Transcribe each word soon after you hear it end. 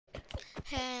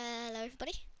Hello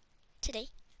everybody. Today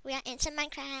we are in some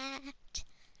Minecraft.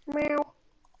 Meow.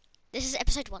 This is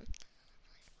episode 1.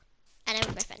 And I'm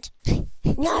with my friend.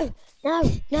 No.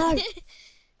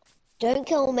 Don't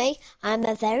kill me. I'm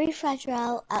a very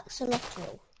fragile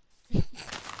axolotl.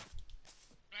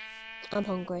 I'm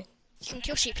hungry. You can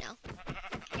kill sheep now.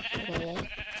 Okay.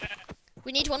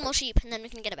 We need one more sheep and then we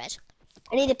can get a bed.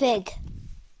 I need a pig.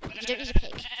 You don't need a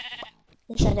pig.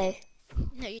 Yes, I do.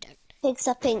 No, you don't. Pigs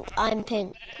are pink. I'm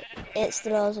pink. It's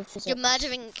the laws of physics. You're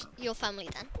murdering your family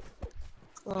then.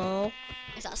 Oh.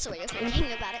 If that's the way you're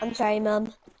thinking about it. I'm sorry,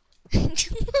 Mum. I'm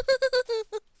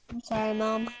sorry,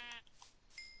 Mum.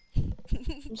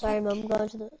 I'm sorry, Mum. Go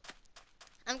to the...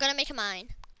 I'm gonna make a mine.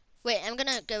 Wait, I'm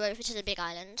gonna go over to the big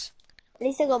island. At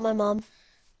least I got my mum.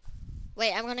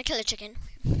 Wait, I'm gonna kill a chicken.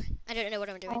 I don't know what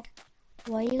I'm doing. Oh.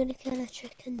 Why are you gonna kill a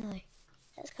chicken though?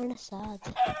 That's kind of sad.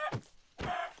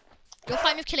 You're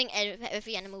fine with killing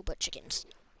every animal but chickens.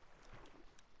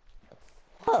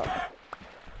 Oh.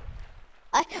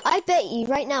 I bet you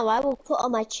right now I will put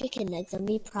on my chicken legs and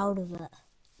be proud of it.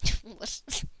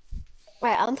 What?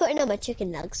 Right, I'm putting on my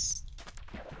chicken legs.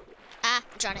 Ah,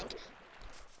 I'm drowning.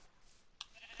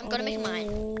 I'm gonna make a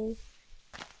mine.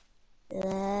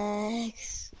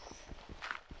 Legs.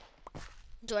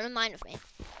 Do you want to mine with me?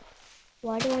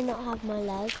 Why do I not have my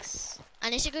legs? I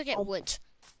need to go get wood.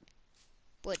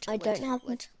 I don't have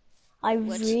wood. I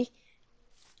Wee.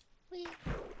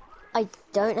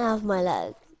 don't have my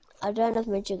leg. I don't have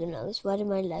my chicken legs. Where do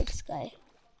my legs go?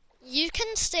 You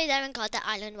can stay there and guard that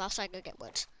island whilst I go get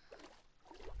wood.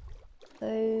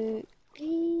 Okay.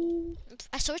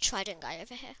 I saw a trident guy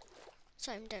over here,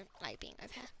 so I don't like being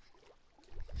over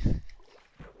here.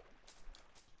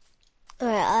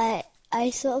 Alright,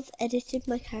 I sort of edited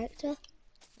my character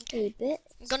a bit.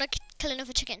 I'm gonna kill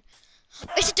another chicken.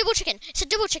 It's a double chicken! It's a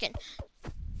double chicken!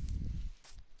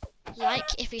 Like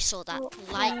if you saw that.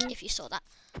 Like if you saw that.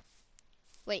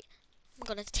 Wait, I'm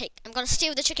gonna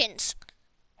steal the chickens.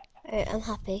 Alright, I'm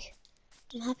happy.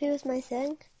 I'm happy with my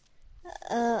thing.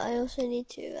 I also need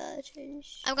to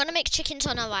change. I'm gonna make chickens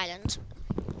on our island.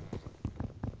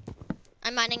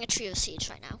 I'm mining a tree of seeds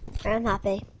right now. I'm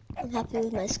happy. I'm happy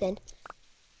with my skin.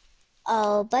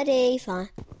 Oh, buddy, fine.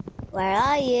 Where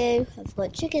are you? I've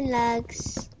got chicken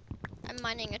legs. I'm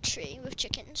mining a tree with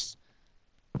chickens.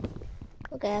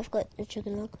 Okay, I've got a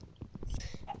chicken leg.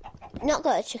 Not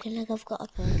got a chicken leg, I've got a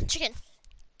pig. Chicken,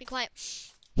 be quiet.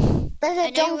 There's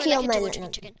a donkey on my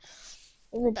land. Chicken.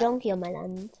 There's a donkey on my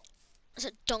land. Is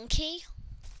it donkey?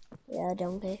 Yeah,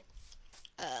 donkey.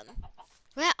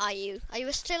 Where are you? Are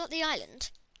you still at the island?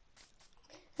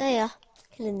 There you are.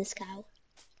 Killing this cow.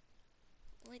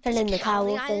 Wait, there's a Killing the cow cow on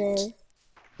the also island? known.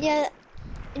 Yeah,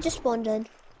 it just spawned in.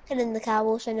 Killing the cow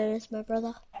also known as my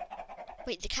brother.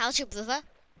 Wait, the cow's your brother?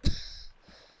 I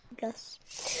guess.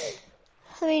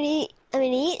 I mean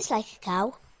he eats like a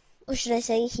cow. Or should I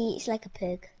say he eats like a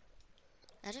pig?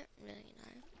 I don't really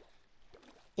know.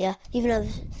 Yeah, even though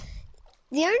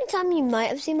the only time you might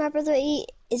have seen my brother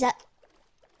eat is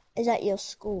at your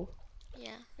school.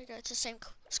 Yeah, we go to the same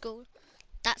school.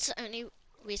 That's the only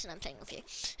reason I'm playing with you,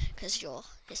 because you're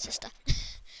his sister.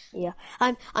 Yeah,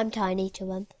 I'm tiny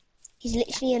to him. He's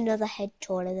literally another head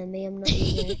taller than me. I'm not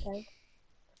even anything.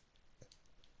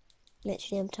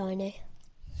 Literally, I'm tiny.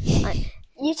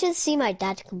 You should see my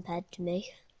dad compared to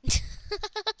me.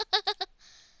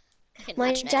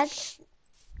 My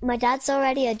dad's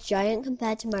already a giant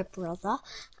compared to my brother,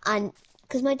 and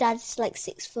because my dad's like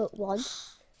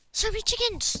 6'1". So many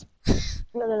chickens.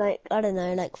 No, like I don't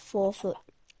know, like 4'2".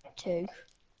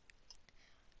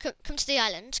 Come to the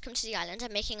island. Come to the island.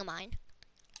 I'm making a mine.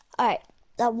 Alright,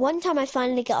 that one time I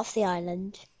finally get off the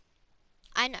island.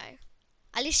 I know.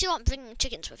 At least you aren't bringing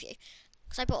chickens with you.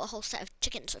 Because I brought a whole set of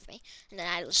chickens with me. And then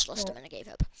I just lost them and I gave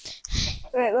up.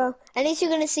 Right, well, at least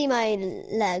you're going to see my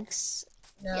legs.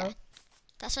 No. Yeah.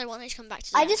 That's why I wanted to come back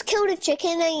to the I just killed a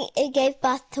chicken and it gave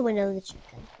birth to another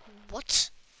chicken.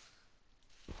 What?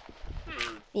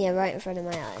 Yeah, right in front of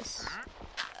my eyes.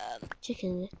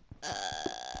 Chicken.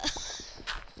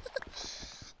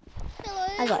 Hello.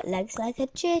 I got legs like a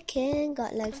chicken,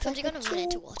 got legs I'm probably like going a to run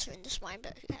into chicken. water in this wine,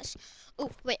 but who cares? Oh,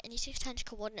 wait, I need to turn the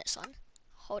coordinates on.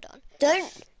 Hold on.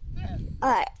 Don't.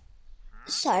 Alright.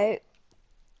 So.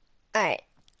 Alright.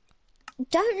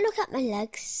 Don't look at my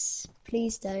legs.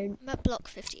 Please don't. I'm at block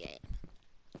 58.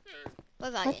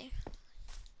 Where are you?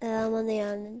 I'm on the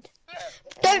island.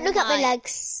 Don't look at my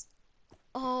legs.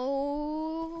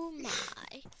 Oh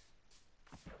my.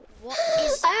 What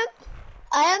is...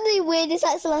 I am the weirdest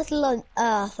axolotl on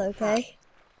Earth, okay?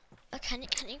 Can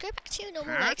you go back to your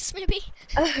normal legs, maybe?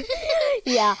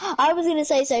 Yeah, I was gonna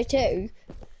say so too.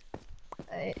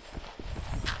 Right.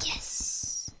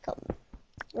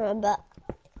 Remember,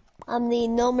 I'm the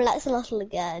normal axolotl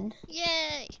again.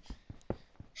 Yay!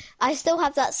 I still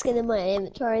have that skin in my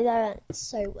inventory though. It's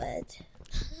so weird.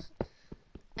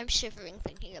 I'm shivering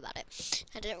thinking about it.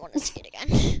 I didn't want to see it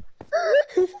again.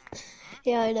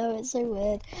 Yeah, I know, it's so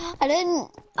weird. I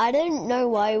didn't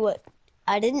know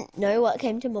I didn't know what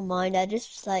came to my mind. I just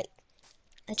was like,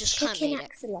 a Just kinda chicken made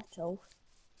it. axolotl.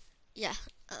 Yeah.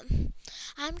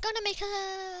 I'm gonna make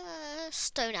a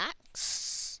stone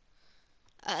axe.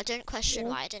 Don't question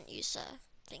why I didn't use a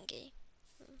thingy.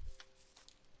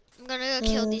 I'm gonna go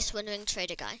kill the swindling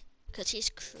trader guy because he's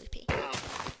creepy.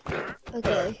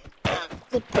 Okay.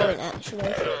 Good point,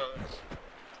 actually.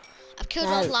 I've killed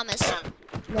all the llamas.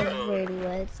 They're really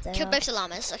weird. Killed both the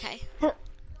llamas. Okay.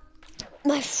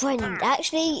 My friend.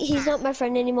 Actually, he's not my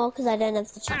friend anymore because I don't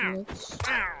have the chickens.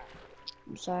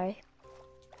 I'm sorry.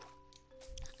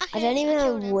 Okay, I don't even have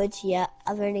killed him. wood yet.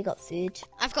 I've only got food.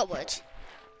 I've got wood.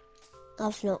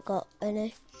 I've not got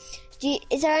any.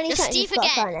 Is there any You're chance you've Steve got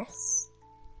a again. furnace?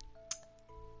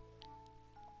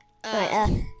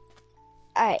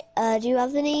 Alright, do you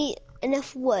have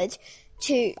enough wood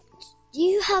to... Do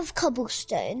you have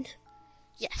cobblestone?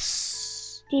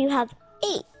 Yes. Do you have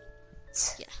 8?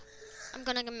 Yeah. I'm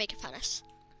gonna go make a furnace.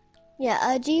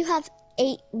 Yeah, do you have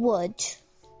 8 wood?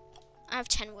 I have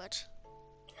 10 wood.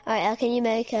 Alright, can you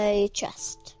make a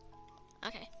chest?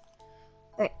 Okay.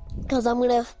 Alright, because I'm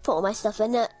gonna put all my stuff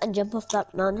in it and jump off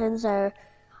that mountain so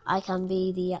I can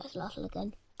be the axolotl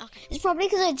again. Okay. It's probably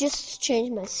because I just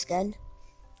changed my skin.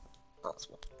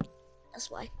 That's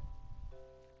why.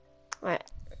 Alright.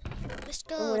 Let's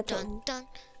I'm go. gonna Dun dun.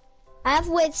 I have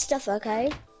weird stuff,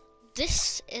 okay?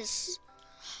 This is.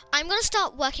 I'm gonna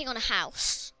start working on a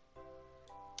house.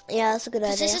 Yeah, that's a good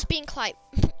Because idea. this has been quite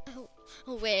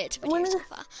weird video One of so the-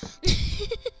 far.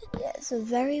 Yeah, it's a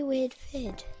very weird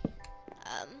vid.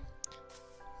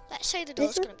 Let's say the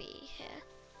door's gonna be here.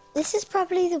 This is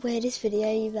probably the weirdest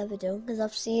video you've ever done because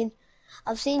I've seen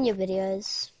your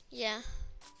videos. Yeah.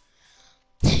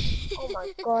 Oh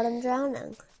my god, I'm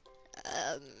drowning.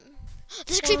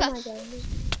 There's a Why creeper. am I drowning?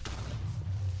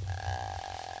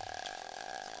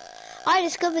 I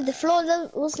discovered the floor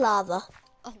that was lava.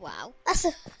 Oh wow. That's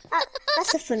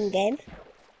a fun game.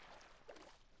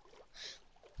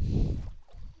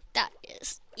 That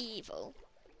is evil.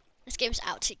 This game's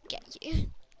out to get you.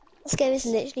 This game is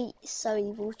literally so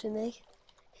evil to me.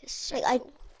 It's so Like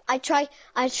cool. I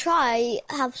try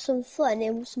have some fun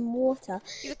in some water.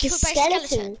 You were The killed by a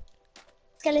skeleton.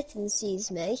 skeleton sees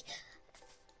me.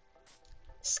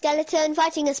 Skeleton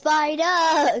fighting a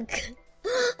spider.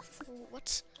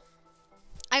 What?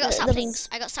 I got The saplings.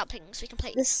 I got saplings. We can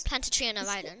This- plant a tree on our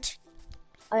island.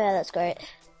 Oh yeah, that's great.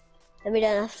 Then we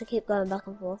don't have to keep going back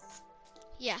and forth.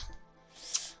 Yeah.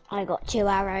 I got 2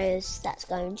 arrows. That's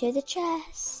going to the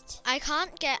chest. I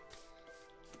can't get.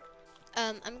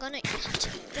 I'm gonna eat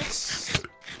this.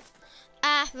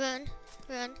 Run,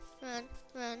 run, run,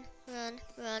 run, run,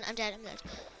 run. I'm dead. I'm dead.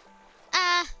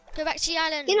 Go back to the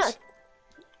island. You know,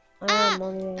 I'm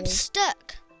I'm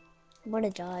stuck. gonna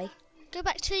die. Go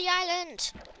back to the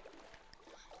island.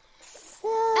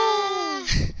 Ah.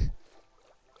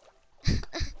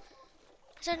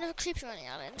 Is there another creeper on the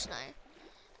island? No.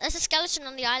 There's a skeleton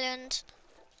on the island.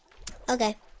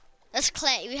 Okay. There's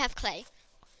clay. We have clay.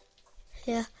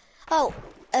 Yeah. Oh,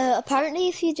 apparently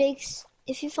if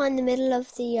you find the middle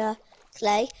of the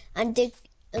clay and dig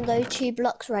and go 2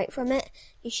 blocks right from it,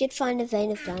 you should find a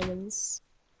vein of diamonds.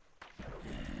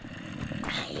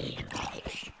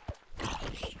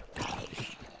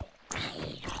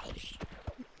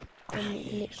 I'm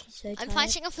literally so I'm tired.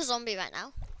 fighting off a zombie right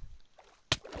now.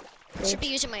 I should be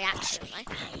using my axe, shouldn't I?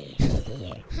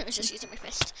 I was just using my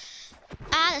fist.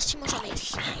 There's 2 more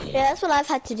zombies. Yeah, that's what I've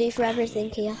had to do for everything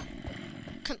here.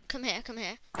 Come here, come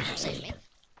here. Save me.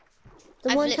 The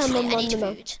I've one time literally, I'm I on need the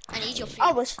moon. food. I need your food.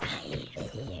 Oh,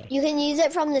 you can use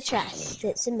it from the chest.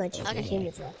 It's in my chest. Okay. It's in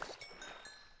the chest.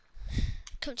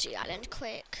 Come to the island,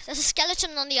 quick. There's a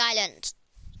skeleton on the island.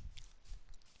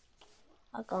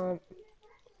 I can't.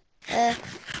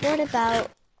 What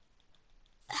about...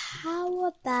 How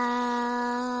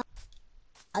about...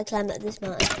 I climb up this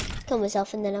mountain, kill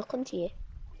myself, and then I'll come to you.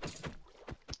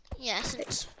 Yeah,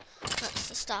 since that's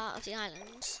the start of the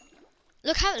island.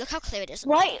 Look how clear it is.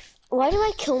 Why do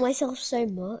I kill myself so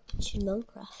much in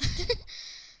Minecraft?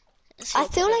 It's I your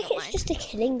feel problem, like not it's mine. just a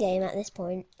killing game at this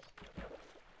point.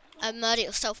 A murder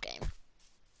yourself game.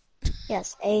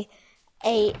 Yes,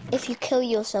 if you kill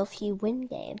yourself, you win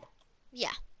game.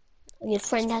 Yeah. And your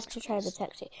friend has to try to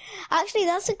protect you. Actually,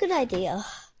 that's a good idea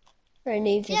for a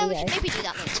new video. Yeah, we can maybe do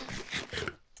that later.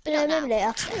 But Yeah, not maybe now.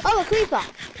 later. Oh, a creeper!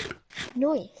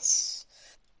 Nice.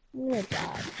 I'm gonna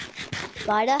die.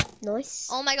 Spider, nice.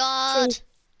 Oh my god.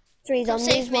 Three Come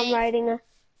zombies, save one me. riding a...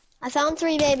 I found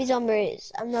 3 baby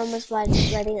zombies, and one was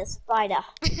riding a spider.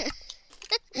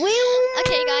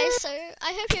 Okay guys, so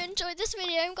I hope you enjoyed this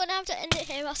video. I'm gonna have to end it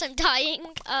here whilst I'm dying.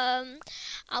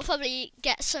 I'll probably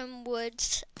get some wood.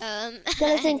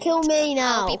 Skeleton, And kill me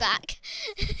now. I'll be back.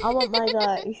 I want my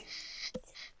go.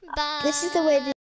 Bye. This is the way